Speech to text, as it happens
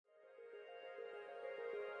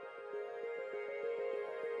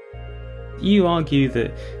you argue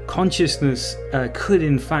that consciousness could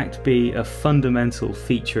in fact be a fundamental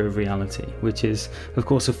feature of reality, which is, of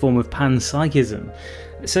course, a form of panpsychism.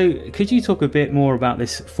 So could you talk a bit more about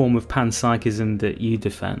this form of panpsychism that you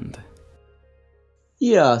defend?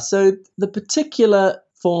 Yeah, so the particular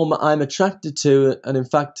form I'm attracted to, and in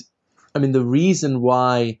fact, I mean, the reason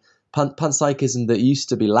why panpsychism that used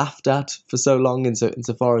to be laughed at for so long,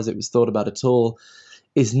 insofar as it was thought about at all,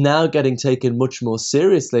 is now getting taken much more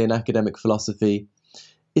seriously in academic philosophy,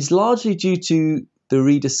 is largely due to the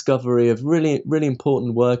rediscovery of really, really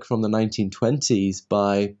important work from the 1920s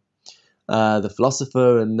by the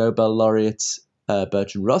philosopher and Nobel laureate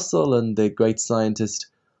Bertrand Russell and the great scientist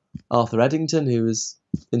Arthur Eddington, who was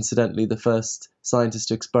incidentally the first scientist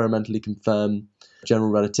to experimentally confirm general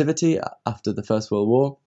relativity after the First World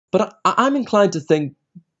War. But I'm inclined to think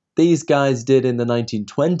these guys did in the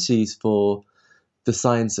 1920s for the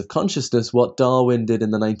science of consciousness what Darwin did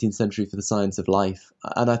in the 19th century for the science of life.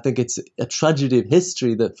 And I think it's a tragedy of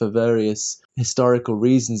history that for various historical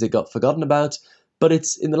reasons it got forgotten about. But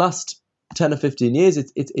it's in the last 10 or 15 years,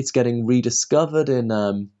 it's getting rediscovered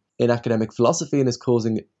in academic philosophy and is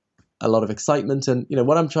causing a lot of excitement. And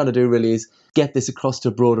what I'm trying to do really is get this across to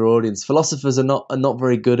a broader audience. Philosophers are not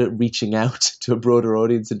very good at reaching out to a broader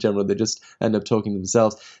audience in general. They just end up talking to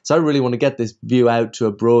themselves. So I really want to get this view out to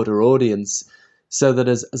a broader audience so that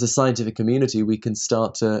as a scientific community, we can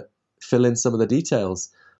start to fill in some of the details.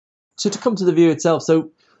 So to come to the view itself,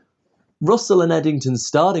 so Russell and Eddington's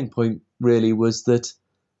starting point really was that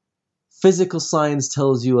physical science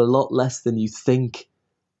tells you a lot less than you think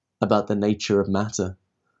about the nature of matter.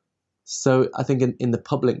 So I think in the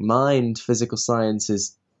public mind, physical science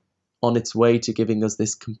is on its way to giving us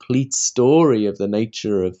this complete story of the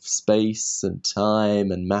nature of space and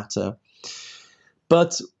time and matter.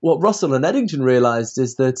 But what Russell and Eddington realized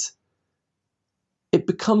is that it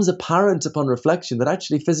becomes apparent upon reflection that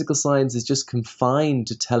actually physical science is just confined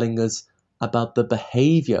to telling us about the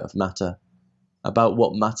behavior of matter, about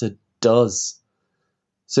what matter does.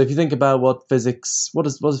 So if you think about what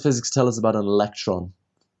does physics tell us about an electron?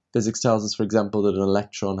 Physics tells us, for example, that an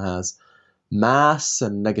electron has mass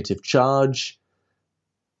and negative charge.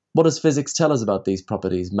 What does physics tell us about these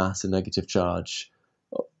properties, mass and negative charge?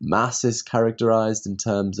 Mass is characterized in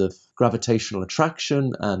terms of gravitational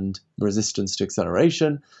attraction and resistance to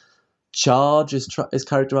acceleration. Charge is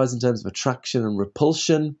characterized in terms of attraction and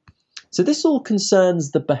repulsion. So this all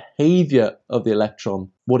concerns the behavior of the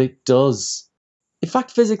electron, what it does. In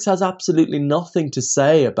fact, physics has absolutely nothing to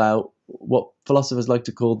say about what philosophers like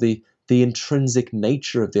to call the intrinsic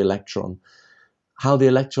nature of the electron, how the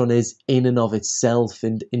electron is in and of itself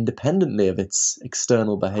and independently of its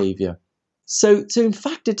external behavior. So in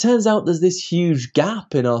fact, it turns out there's this huge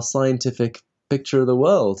gap in our scientific picture of the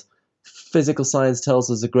world. Physical science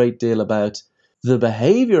tells us a great deal about the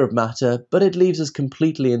behavior of matter, but it leaves us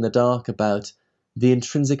completely in the dark about the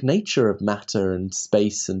intrinsic nature of matter and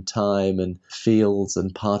space and time and fields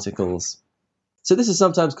and particles. So this is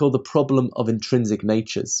sometimes called the problem of intrinsic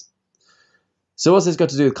natures. So what's this got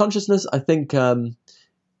to do with consciousness? I think the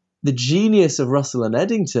genius of Russell and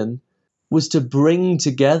Eddington was to bring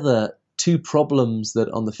together two problems that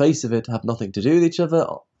on the face of it have nothing to do with each other.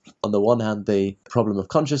 On the one hand, the problem of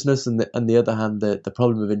consciousness, and the other hand, the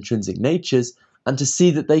problem of intrinsic natures, and to see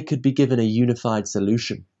that they could be given a unified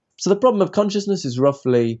solution. So the problem of consciousness is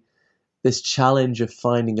roughly this challenge of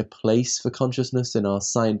finding a place for consciousness in our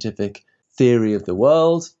scientific theory of the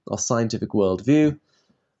world, our scientific worldview.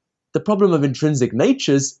 The problem of intrinsic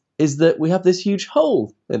natures is that we have this huge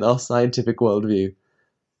hole in our scientific worldview.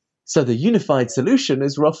 So the unified solution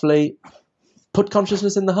is roughly put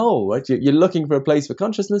consciousness in the hole, right? You're looking for a place for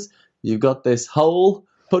consciousness. You've got this hole,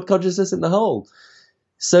 put consciousness in the hole.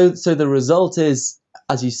 So the result is,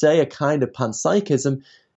 as you say, a kind of panpsychism.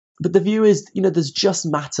 But the view is, there's just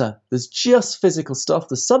matter. There's just physical stuff,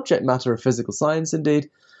 the subject matter of physical science, indeed.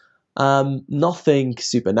 Nothing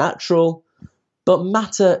supernatural. But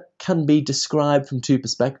matter can be described from two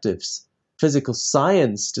perspectives. Physical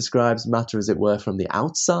science describes matter, as it were, from the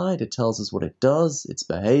outside. It tells us what it does, its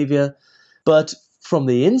behavior. But from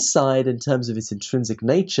the inside, in terms of its intrinsic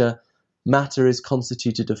nature, matter is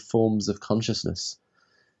constituted of forms of consciousness.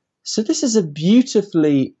 So this is a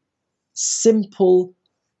beautifully simple,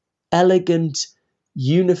 elegant,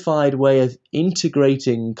 unified way of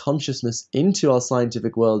integrating consciousness into our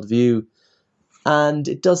scientific worldview. And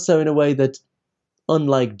it does so in a way that,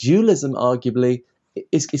 unlike dualism, arguably,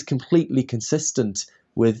 is completely consistent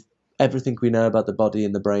with everything we know about the body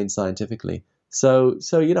and the brain scientifically. So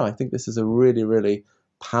I think this is a really, really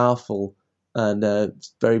powerful and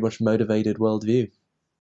very much motivated worldview.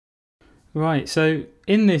 Right, so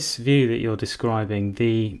in this view that you're describing,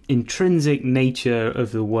 the intrinsic nature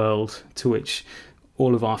of the world to which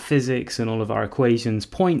all of our physics and all of our equations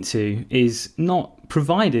point to is not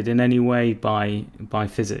provided in any way by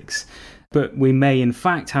physics. But we may in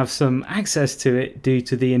fact have some access to it due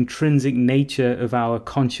to the intrinsic nature of our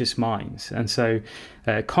conscious minds. And so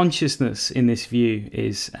consciousness in this view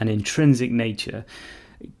is an intrinsic nature.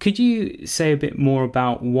 Could you say a bit more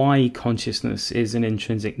about why consciousness is an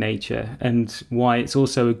intrinsic nature and why it's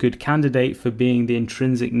also a good candidate for being the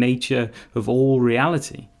intrinsic nature of all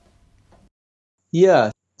reality?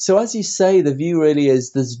 Yeah, so as you say, the view really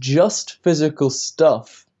is there's just physical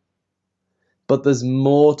stuff, but there's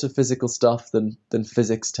more to physical stuff than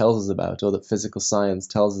physics tells us about, or that physical science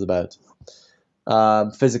tells us about.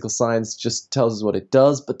 Physical science just tells us what it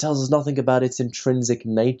does, but tells us nothing about its intrinsic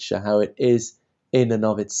nature, how it is in and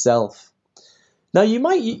of itself. Now, you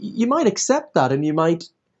might accept that, and you might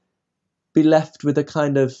be left with a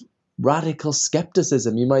kind of radical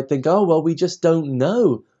skepticism. You might think, oh, well, we just don't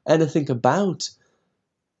know anything about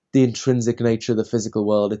the intrinsic nature of the physical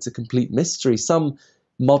world. It's a complete mystery. Some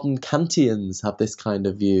modern Kantians have this kind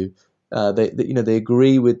of view. They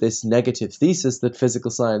agree with this negative thesis that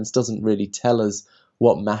physical science doesn't really tell us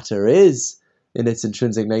what matter is in its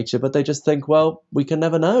intrinsic nature, but they just think, well, we can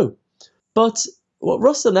never know. But what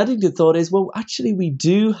Russell and Eddington thought is, well, actually, we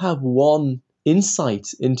do have one insight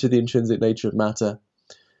into the intrinsic nature of matter.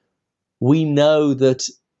 We know that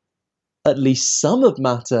at least some of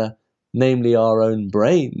matter, namely our own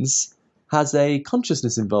brains, has a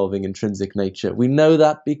consciousness involving intrinsic nature. We know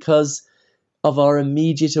that because of our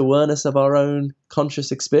immediate awareness of our own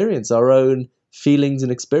conscious experience, our own feelings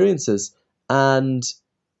and experiences. And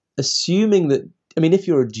assuming that, if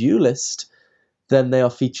you're a dualist, then they are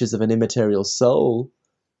features of an immaterial soul.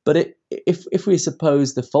 But if we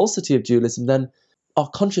suppose the falsity of dualism, then our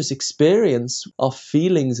conscious experience, our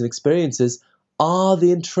feelings and experiences are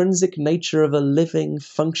the intrinsic nature of a living,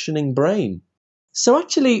 functioning brain. So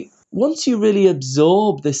actually, once you really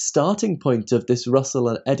absorb this starting point of this Russell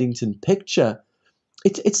and Eddington picture,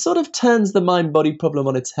 it sort of turns the mind-body problem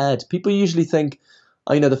on its head. People usually think,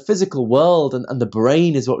 the physical world and the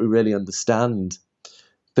brain is what we really understand.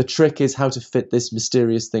 The trick is how to fit this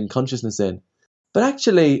mysterious thing, consciousness, in. But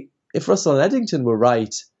actually, if Russell and Eddington were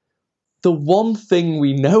right, the one thing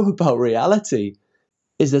we know about reality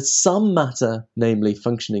is that some matter, namely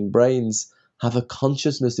functioning brains, have a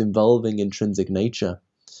consciousness involving intrinsic nature.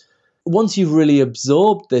 Once you've really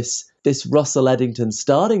absorbed this Russell-Eddington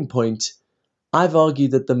starting point, I've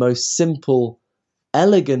argued that the most simple,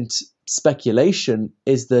 elegant speculation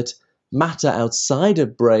is that matter outside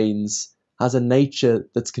of brains has a nature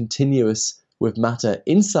that's continuous with matter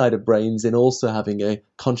inside of brains in also having a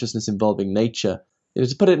consciousness involving nature.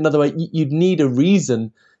 To put it another way, you'd need a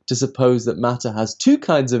reason to suppose that matter has two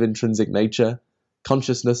kinds of intrinsic nature,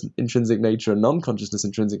 consciousness intrinsic nature and non-consciousness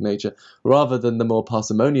intrinsic nature, rather than the more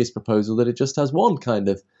parsimonious proposal that it just has one kind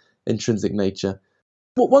of intrinsic nature.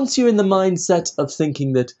 But once you're in the mindset of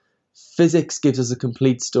thinking that physics gives us a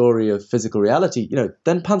complete story of physical reality,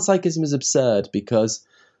 then panpsychism is absurd because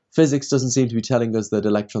physics doesn't seem to be telling us that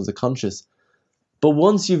electrons are conscious. But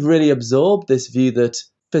once you've really absorbed this view that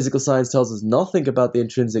physical science tells us nothing about the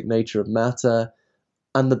intrinsic nature of matter,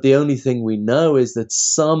 and that the only thing we know is that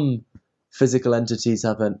some physical entities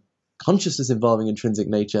have a consciousness involving intrinsic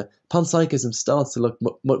nature, panpsychism starts to look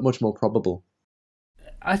much more probable.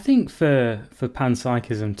 I think for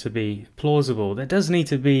panpsychism to be plausible, there does need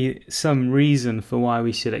to be some reason for why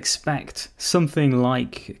we should expect something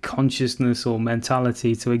like consciousness or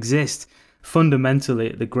mentality to exist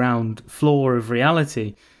fundamentally at the ground floor of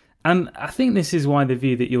reality. And I think this is why the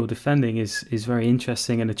view that you're defending is very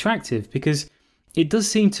interesting and attractive, because it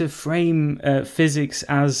does seem to frame physics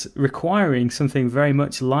as requiring something very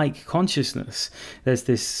much like consciousness. There's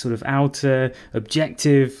this sort of outer,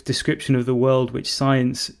 objective description of the world which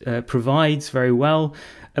science provides very well.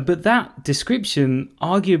 But that description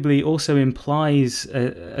arguably also implies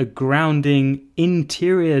a grounding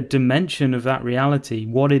interior dimension of that reality,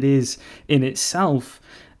 what it is in itself.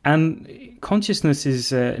 And consciousness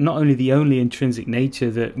is not only the only intrinsic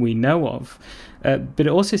nature that we know of, but it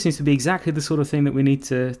also seems to be exactly the sort of thing that we need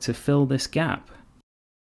to fill this gap.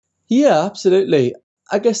 Yeah, absolutely.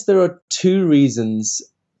 I guess there are two reasons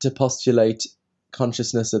to postulate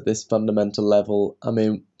consciousness at this fundamental level.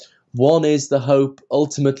 One is the hope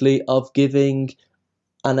ultimately of giving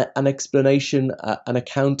an explanation, an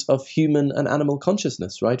account of human and animal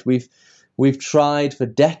consciousness, right? We've tried for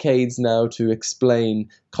decades now to explain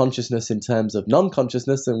consciousness in terms of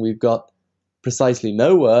non-consciousness, and we've got precisely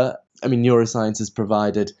nowhere. Neuroscience has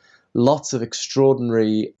provided lots of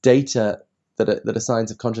extraordinary data that a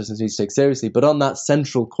science of consciousness needs to take seriously. But on that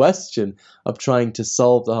central question of trying to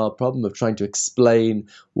solve the hard problem, of trying to explain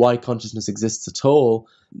why consciousness exists at all,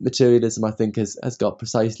 materialism, I think, has got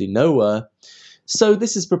precisely nowhere. So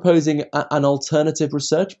this is proposing an alternative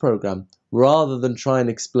research program. Rather than try and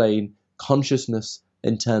explain consciousness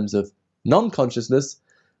in terms of non-consciousness,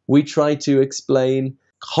 we try to explain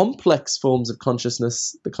complex forms of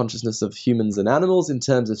consciousness, the consciousness of humans and animals, in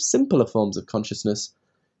terms of simpler forms of consciousness,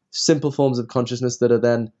 simple forms of consciousness that are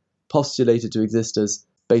then postulated to exist as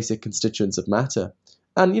basic constituents of matter.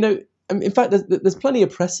 And, in fact, there's plenty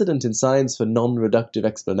of precedent in science for non-reductive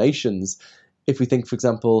explanations. If we think, for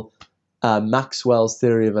example, Maxwell's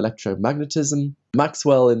theory of electromagnetism.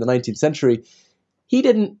 Maxwell, in the 19th century, he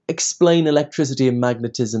didn't explain electricity and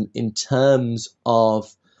magnetism in terms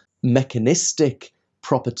of mechanistic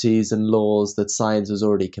properties and laws that science was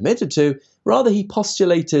already committed to. Rather, he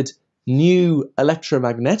postulated new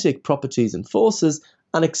electromagnetic properties and forces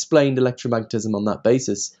and explained electromagnetism on that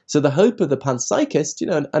basis. So the hope of the panpsychist,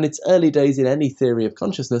 and it's early days in any theory of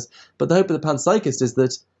consciousness, but the hope of the panpsychist is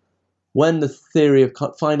that when the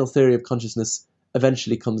final theory of consciousness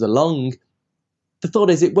eventually comes along, the thought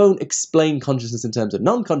is it won't explain consciousness in terms of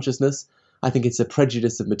non-consciousness. I think it's a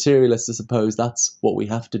prejudice of materialists to suppose that's what we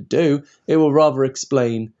have to do. It will rather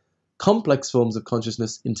explain complex forms of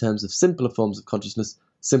consciousness in terms of simpler forms of consciousness,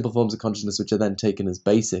 simple forms of consciousness which are then taken as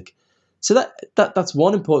basic. So that's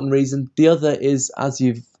one important reason. The other is, as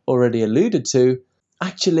you've already alluded to,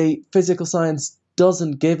 actually physical science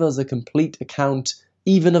doesn't give us a complete account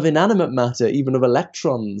even of inanimate matter, even of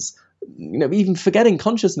electrons, even forgetting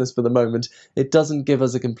consciousness for the moment. It doesn't give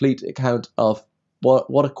us a complete account of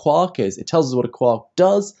what a quark is. It tells us what a quark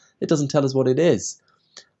does. It doesn't tell us what it is.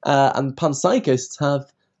 And panpsychists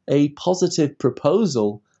have a positive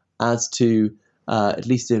proposal as to, at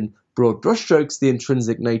least in broad brushstrokes, the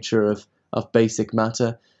intrinsic nature of basic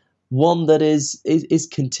matter, one that is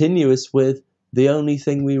continuous with the only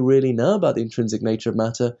thing we really know about the intrinsic nature of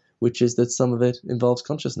matter, which is that some of it involves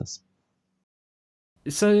consciousness.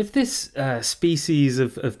 So if this species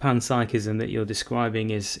of panpsychism that you're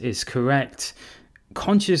describing is correct,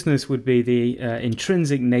 consciousness would be the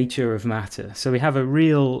intrinsic nature of matter. So we have a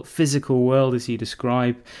real physical world, as you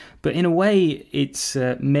describe, but in a way it's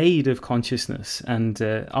made of consciousness. And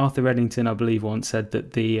Arthur Eddington, I believe, once said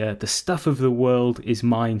that the stuff of the world is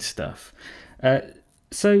mind stuff.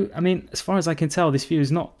 So, I mean, as far as I can tell, this view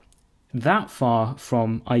is not that far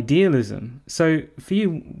from idealism. So for you,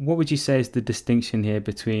 what would you say is the distinction here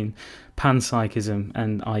between panpsychism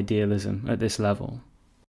and idealism at this level?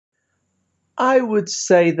 I would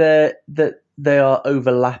say that they are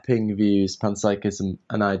overlapping views, panpsychism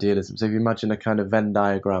and idealism. So if you imagine a kind of Venn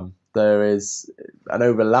diagram, there is an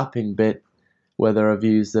overlapping bit where there are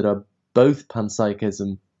views that are both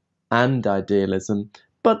panpsychism and idealism,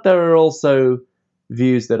 but there are also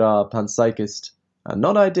views that are panpsychist and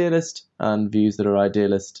not idealist, and views that are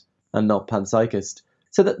idealist and not panpsychist.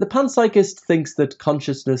 So that the panpsychist thinks that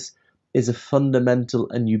consciousness is a fundamental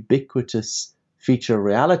and ubiquitous feature of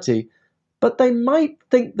reality, but they might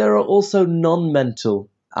think there are also non-mental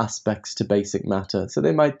aspects to basic matter. So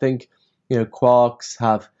they might think, quarks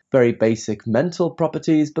have very basic mental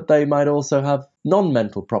properties, but they might also have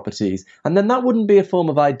non-mental properties. And then that wouldn't be a form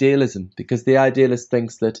of idealism, because the idealist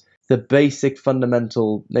thinks that the basic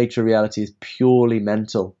fundamental nature of reality is purely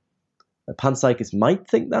mental. A panpsychist might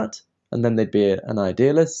think that, and then they'd be an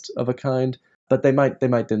idealist of a kind, but they might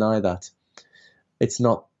deny that. It's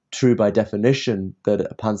not true by definition that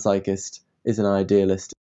a panpsychist is an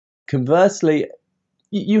idealist. Conversely,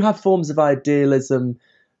 you have forms of idealism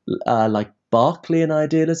like Berkeley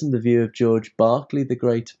idealism, the view of George Berkeley, the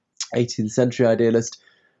great 18th century idealist,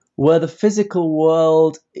 where the physical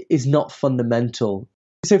world is not fundamental.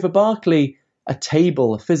 So for Berkeley, a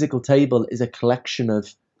physical table, is a collection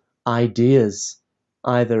of ideas,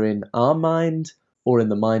 either in our mind or in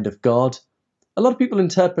the mind of God. A lot of people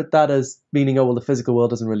interpret that as meaning, the physical world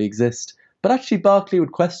doesn't really exist. But actually, Berkeley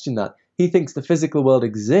would question that. He thinks the physical world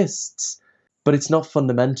exists, but it's not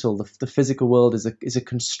fundamental. The physical world is a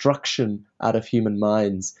construction out of human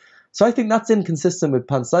minds. So I think that's inconsistent with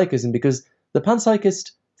panpsychism, because the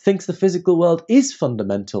panpsychist thinks the physical world is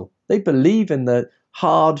fundamental. They believe in the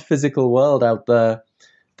hard physical world out there.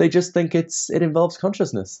 They just think it involves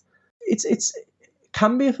consciousness. It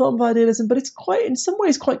can be a form of idealism, but it's in some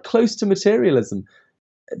ways quite close to materialism.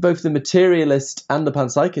 Both the materialist and the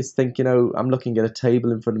panpsychist think, I'm looking at a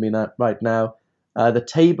table in front of me right now. The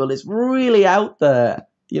table is really out there,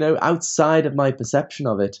 outside of my perception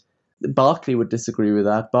of it. Berkeley would disagree with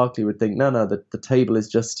that. Berkeley would think, no, the table is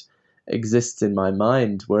just exists in my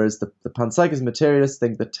mind, whereas the panpsychist materialists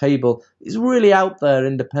think the table is really out there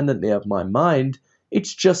independently of my mind.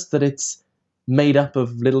 It's just that it's made up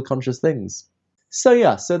of little conscious things. So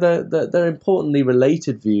yeah, so they're importantly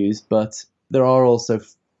related views, but there are also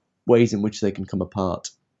ways in which they can come apart.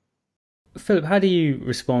 Philip, how do you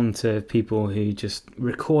respond to people who just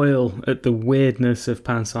recoil at the weirdness of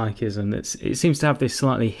panpsychism? It seems to have this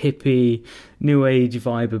slightly hippie, new age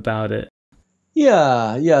vibe about it.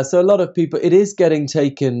 Yeah. So a lot of people, it is getting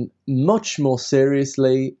taken much more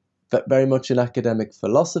seriously, but very much in academic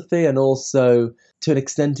philosophy and also to an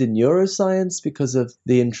extent in neuroscience because of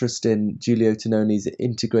the interest in Giulio Tononi's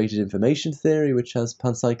integrated information theory, which has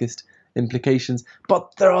panpsychist implications.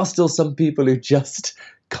 But there are still some people who just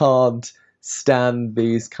can't stand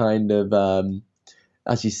these kind of,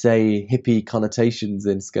 as you say, hippie connotations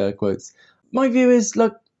in scare quotes. My view is,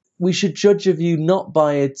 look, we should judge a view not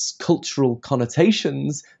by its cultural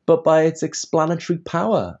connotations, but by its explanatory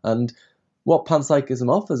power. And what panpsychism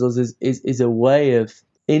offers us is a way of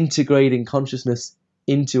integrating consciousness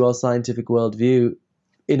into our scientific worldview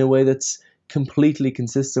in a way that's completely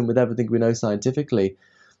consistent with everything we know scientifically.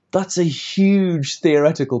 That's a huge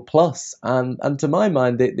theoretical plus. And to my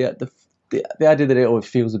mind, the idea that it always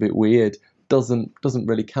feels a bit weird doesn't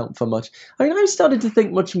really count for much. I mean, I've started to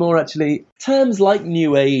think much more, actually. Terms like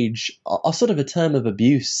New Age are sort of a term of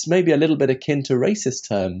abuse, maybe a little bit akin to racist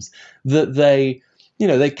terms, that they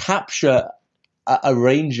capture a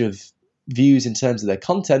range of views in terms of their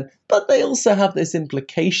content, but they also have this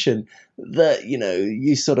implication that,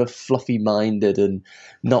 you sort of fluffy-minded and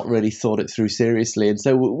not really thought it through seriously, and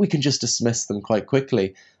so we can just dismiss them quite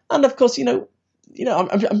quickly. And of course,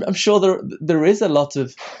 I'm sure there is a lot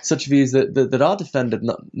of such views that are defended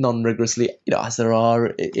non-rigorously, as there are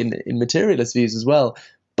in materialist views as well.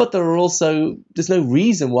 But there's no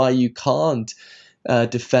reason why you can't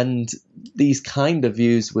defend these kind of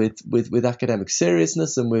views with academic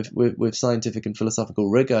seriousness and with scientific and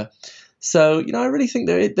philosophical rigor. So, I really think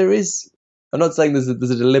there is. I'm not saying there's a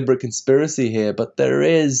deliberate conspiracy here, but there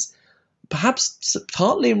is. Perhaps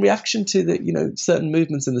partly in reaction to the certain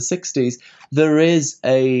movements in the 60s, there is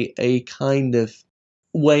a kind of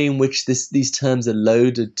way in which these terms are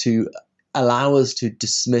loaded to allow us to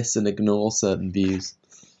dismiss and ignore certain views.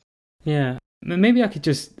 Yeah, maybe I could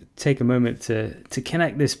just take a moment to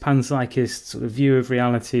connect this panpsychist sort of view of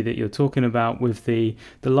reality that you're talking about with the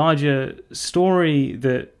larger story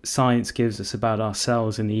that science gives us about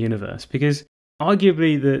ourselves in the universe, because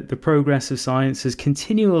arguably, the progress of science has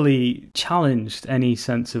continually challenged any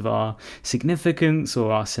sense of our significance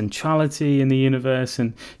or our centrality in the universe.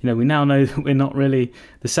 And, we now know that we're not really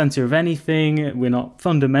the center of anything. We're not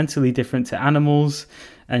fundamentally different to animals.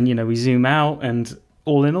 And, we zoom out and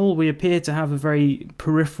all in all, we appear to have a very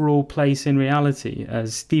peripheral place in reality,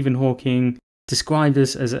 as Stephen Hawking described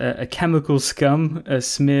us as a chemical scum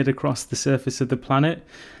smeared across the surface of the planet.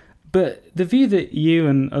 But the view that you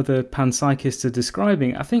and other panpsychists are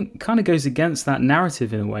describing, I think, kind of goes against that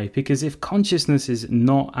narrative in a way, because if consciousness is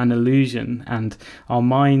not an illusion and our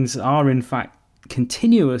minds are in fact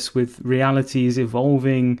continuous with reality's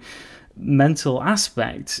evolving mental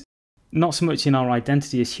aspects, not so much in our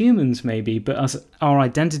identity as humans maybe, but as our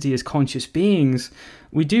identity as conscious beings,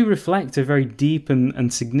 we do reflect a very deep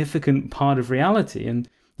and significant part of reality. And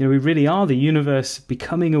we really are the universe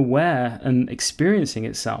becoming aware and experiencing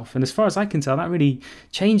itself. And as far as I can tell, that really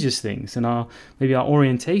changes things and our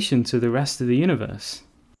orientation to the rest of the universe.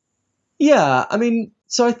 Yeah,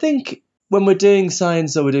 so I think when we're doing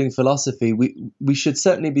science or we're doing philosophy, we should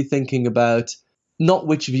certainly be thinking about not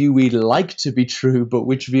which view we'd like to be true, but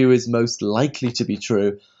which view is most likely to be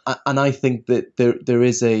true. And I think that there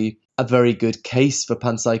is a very good case for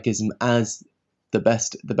panpsychism as the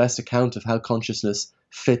best account of how consciousness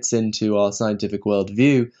fits into our scientific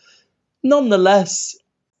worldview. Nonetheless,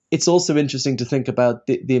 it's also interesting to think about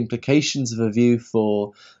the implications of a view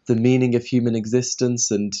for the meaning of human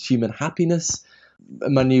existence and human happiness.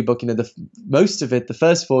 In my new book, most of it, the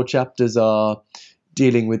first 4 chapters are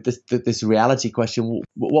dealing with this reality question: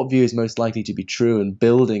 what view is most likely to be true, and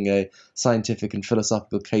building a scientific and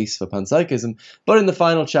philosophical case for panpsychism. But in the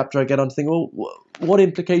final chapter, I get on to think, well, what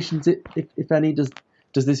implications, if any, does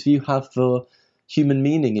this view have for human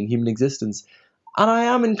meaning and human existence? And I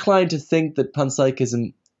am inclined to think that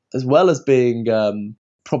panpsychism, as well as being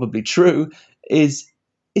probably true, is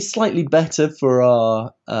slightly better for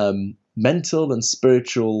our mental and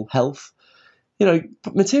spiritual health.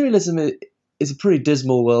 Materialism is a pretty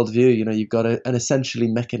dismal worldview. You've got an essentially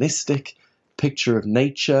mechanistic picture of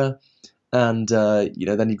nature, and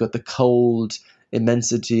then you've got the cold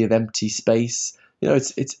immensity of empty space.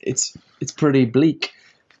 It's pretty bleak.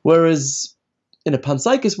 Whereas in a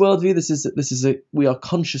panpsychist worldview, we are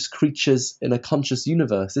conscious creatures in a conscious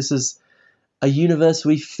universe. This is a universe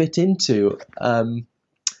we fit into,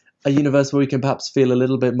 a universe where we can perhaps feel a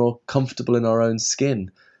little bit more comfortable in our own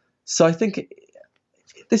skin. So I think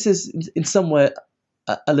this is in some way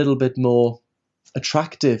a little bit more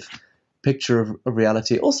attractive picture of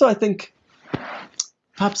reality. Also, I think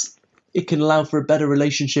perhaps it can allow for a better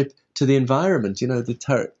relationship to the environment. You know,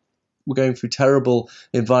 we're going through terrible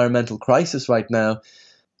environmental crisis right now.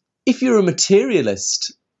 If you're a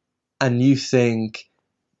materialist and you think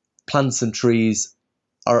plants and trees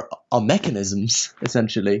are mechanisms,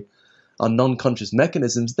 essentially, are non-conscious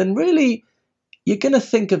mechanisms, then really you're going to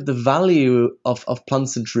think of the value of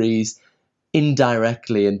plants and trees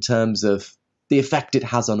indirectly in terms of the effect it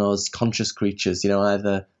has on us conscious creatures, you know,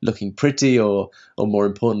 either looking pretty or more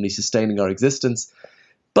importantly, sustaining our existence.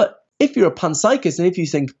 But if you're a panpsychist and if you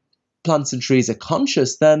think plants and trees are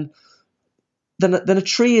conscious, then a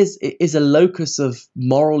tree is a locus of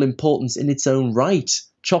moral importance in its own right.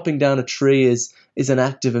 Chopping down a tree is an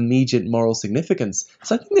act of immediate moral significance.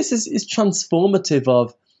 So I think this is transformative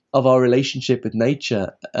of our relationship with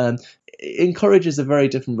nature, and it encourages a very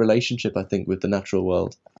different relationship, I think, with the natural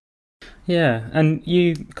world. Yeah, and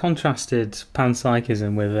you contrasted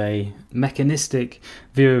panpsychism with a mechanistic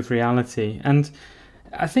view of reality, and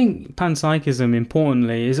I think panpsychism,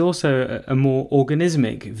 importantly, is also a more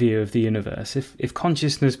organismic view of the universe. If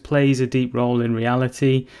consciousness plays a deep role in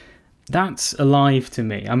reality, that's alive to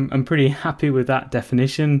me. I'm pretty happy with that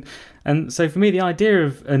definition. And so for me, the idea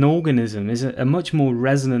of an organism is a much more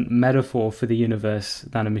resonant metaphor for the universe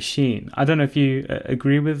than a machine. I don't know if you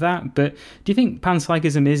agree with that, but do you think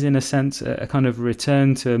panpsychism is, in a sense, a kind of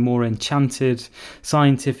return to a more enchanted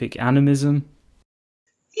scientific animism?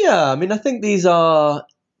 Yeah, I mean, I think these are,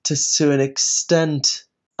 to an extent,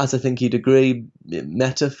 as I think you'd agree,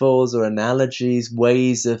 metaphors or analogies,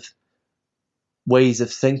 ways of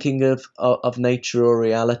thinking of nature or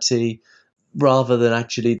reality, rather than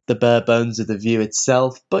actually the bare bones of the view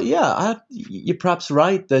itself. But yeah, you're perhaps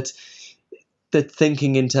right that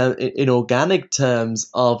thinking in organic terms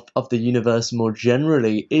of the universe more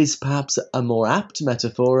generally is perhaps a more apt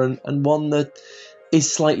metaphor, and one that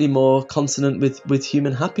is slightly more consonant with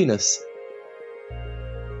human happiness.